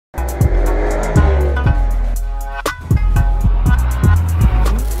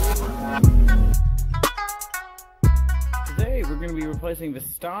replacing the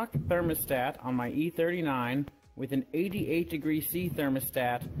stock thermostat on my E39 with an 88 degrees C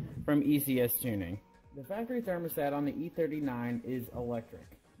thermostat from ECS Tuning. The factory thermostat on the E39 is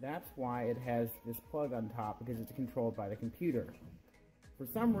electric. That's why it has this plug on top, because it's controlled by the computer. For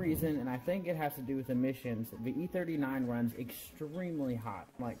some reason, and I think it has to do with emissions, the E39 runs extremely hot,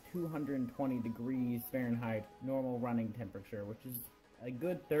 like 220 degrees Fahrenheit normal running temperature, which is a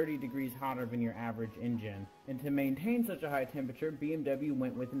good 30 degrees hotter than your average engine. And to maintain such a high temperature, BMW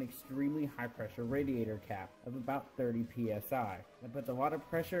went with an extremely high pressure radiator cap of about 30 psi. That puts a lot of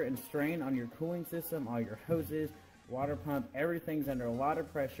pressure and strain on your cooling system, all your hoses, water pump, everything's under a lot of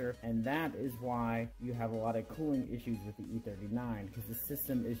pressure, and that is why you have a lot of cooling issues with the E39, because the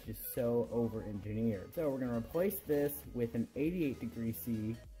system is just so over-engineered. So we're going to replace this with an 88 degrees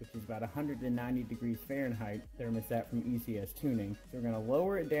C, which is about 190 degrees Fahrenheit thermostat from ECS Tuning. So we're going to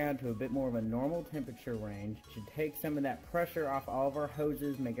lower it down to a bit more of a normal temperature range. It should take some of that pressure off all of our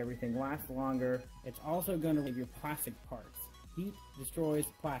hoses, make everything last longer. It's also going to remove your plastic parts. Heat destroys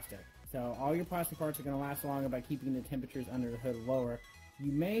plastic. So all your plastic parts are going to last longer by keeping the temperatures under the hood lower.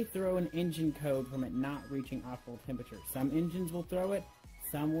 You may throw an engine code from it not reaching optimal temperature. Some engines will throw it,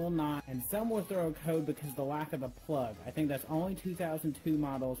 some will not, and some will throw a code because of the lack of a plug. I think that's only 2002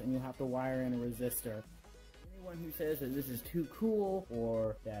 models, and you'll have to wire in a resistor. Anyone who says that this is too cool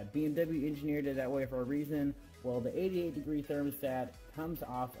or that BMW engineered it that way for a reason, well, the 88 degree thermostat comes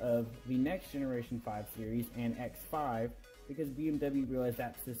off of the next generation 5 Series and X5, because BMW realized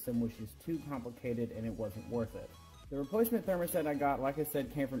that system was just too complicated and it wasn't worth it. The replacement thermostat I got, like I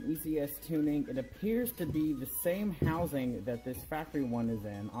said, came from ECS Tuning. It appears to be the same housing that this factory one is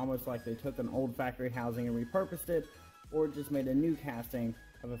in, almost like they took an old factory housing and repurposed it, or just made a new casting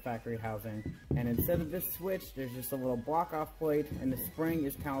of a factory housing. And instead of this switch, there's just a little block-off plate, and the spring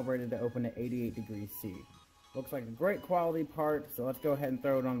is calibrated to open at 88 degrees C. Looks like a great quality part, so let's go ahead and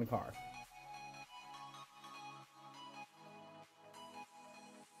throw it on the car.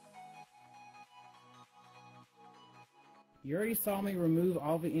 You already saw me remove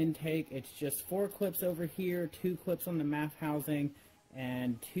all the intake. It's just 4 clips over here, 2 clips on the MAF housing,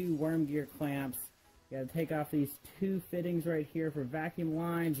 and 2 worm gear clamps. You gotta take off these 2 fittings right here for vacuum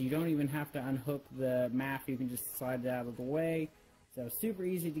lines. You don't even have to unhook the MAF. You can just slide it out of the way. So super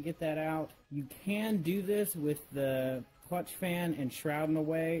easy to get that out. You can do this with the clutch fan and shroud in the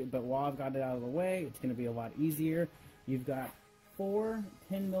way, but while I've got it out of the way, it's gonna be a lot easier. You've got 4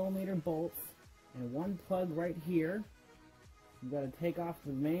 10mm bolts and 1 plug right here. You've got to take off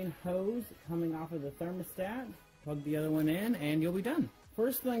the main hose coming off of the thermostat, plug the other one in, and you'll be done.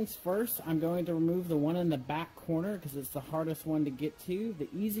 First things first, I'm going to remove the one in the back corner because it's the hardest one to get to. The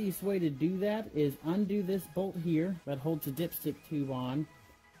easiest way to do that is undo this bolt here that holds the dipstick tube on,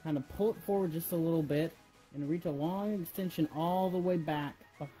 kind of pull it forward just a little bit, and reach a long extension all the way back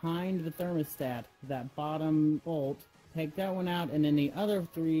behind the thermostat, that bottom bolt. Take that one out, and then the other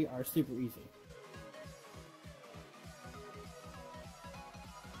 3 are super easy.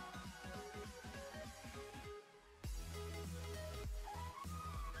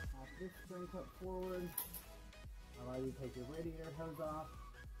 This spring cut forward, allow you to take your radiator hose off.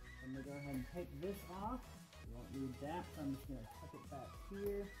 I'm going to go ahead and take this off. You won't need that, so I'm just going to tuck it back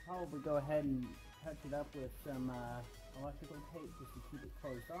here. Probably go ahead and touch it up with some electrical tape just to keep it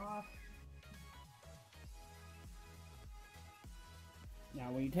closed off.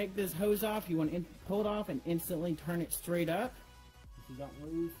 Now when you take this hose off, you want to pull it off and instantly turn it straight up so you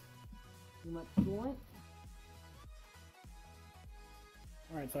don't lose too much coolant.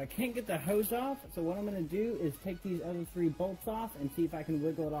 Alright, so I can't get the hose off, so what I'm going to do is take these other 3 bolts off and see if I can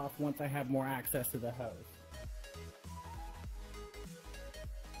wiggle it off once I have more access to the hose.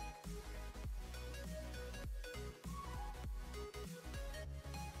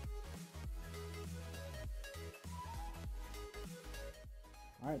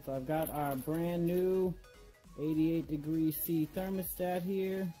 Alright, so I've got our brand new 88 degrees C thermostat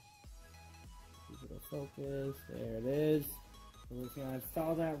here. See if it'll focus. There it is. So we're going to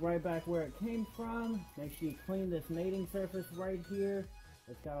install that right back where it came from. Make sure you clean this mating surface right here.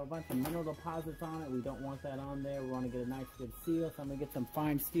 It's got a bunch of mineral deposits on it. We don't want that on there. We want to get a nice good seal. So I'm going to get some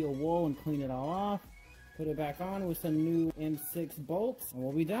fine steel wool and clean it all off. Put it back on with some new M6 bolts, and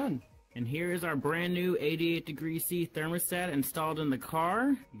we'll be done. And here is our brand new 88 degrees C thermostat installed in the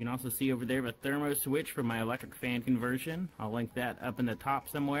car. You can also see over there a thermo switch for my electric fan conversion. I'll link that up in the top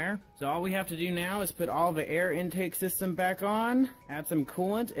somewhere. So all we have to do now is put all the air intake system back on, add some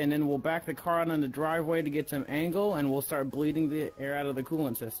coolant, and then we'll back the car out on the driveway to get some angle, and we'll start bleeding the air out of the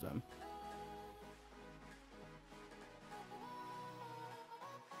coolant system.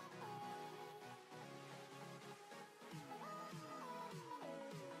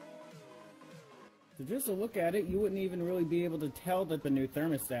 So just to look at it, you wouldn't even really be able to tell that the new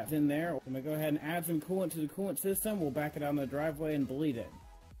thermostat's in there. I'm going to go ahead and add some coolant to the coolant system. We'll back it out in the driveway and bleed it.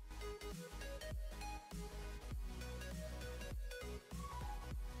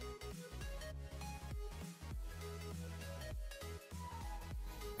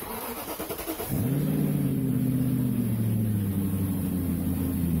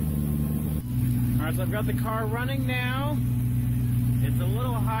 Alright, so I've got the car running now. It's a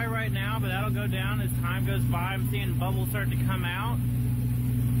little high right now, but that'll go down as time goes by. I'm seeing bubbles start to come out.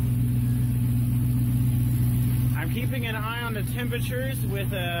 I'm keeping an eye on the temperatures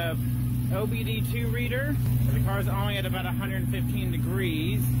with a OBD2 reader. The car's only at about 115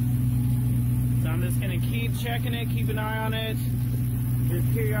 degrees. So I'm just going to keep checking it, keep an eye on it.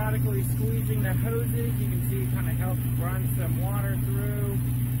 Just periodically squeezing the hoses. You can see it kind of helps run some water through.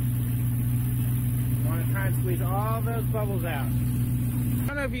 I want to try and squeeze all those bubbles out.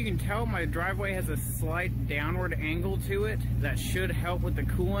 I don't know if you can tell, my driveway has a slight downward angle to it. That should help with the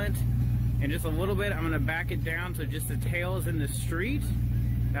coolant. And just a little bit, I'm going to back it down so just the tail is in the street.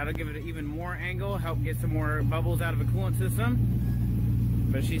 That'll give it an even more angle, help get some more bubbles out of the coolant system.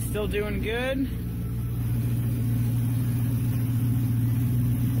 But she's still doing good.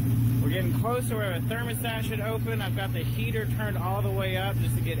 We're getting close to where the thermostat should open. I've got the heater turned all the way up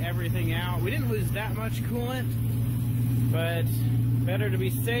just to get everything out. We didn't lose that much coolant, but better to be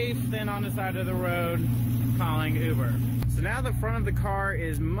safe than on the side of the road calling Uber. So now the front of the car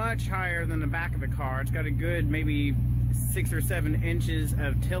is much higher than the back of the car. It's got a good maybe 6 or 7 inches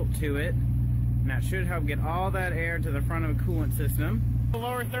of tilt to it. And that should help get all that air to the front of the coolant system. The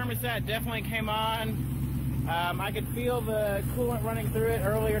lower thermostat definitely came on. I could feel the coolant running through it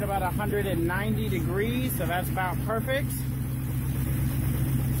earlier at about 190 degrees, so that's about perfect.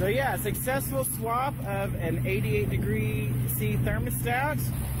 So yeah, successful swap of an 88 degree C thermostat.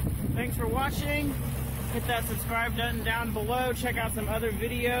 Thanks for watching. Hit that subscribe button down below. Check out some other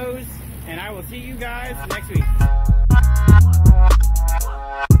videos, and I will see you guys next week.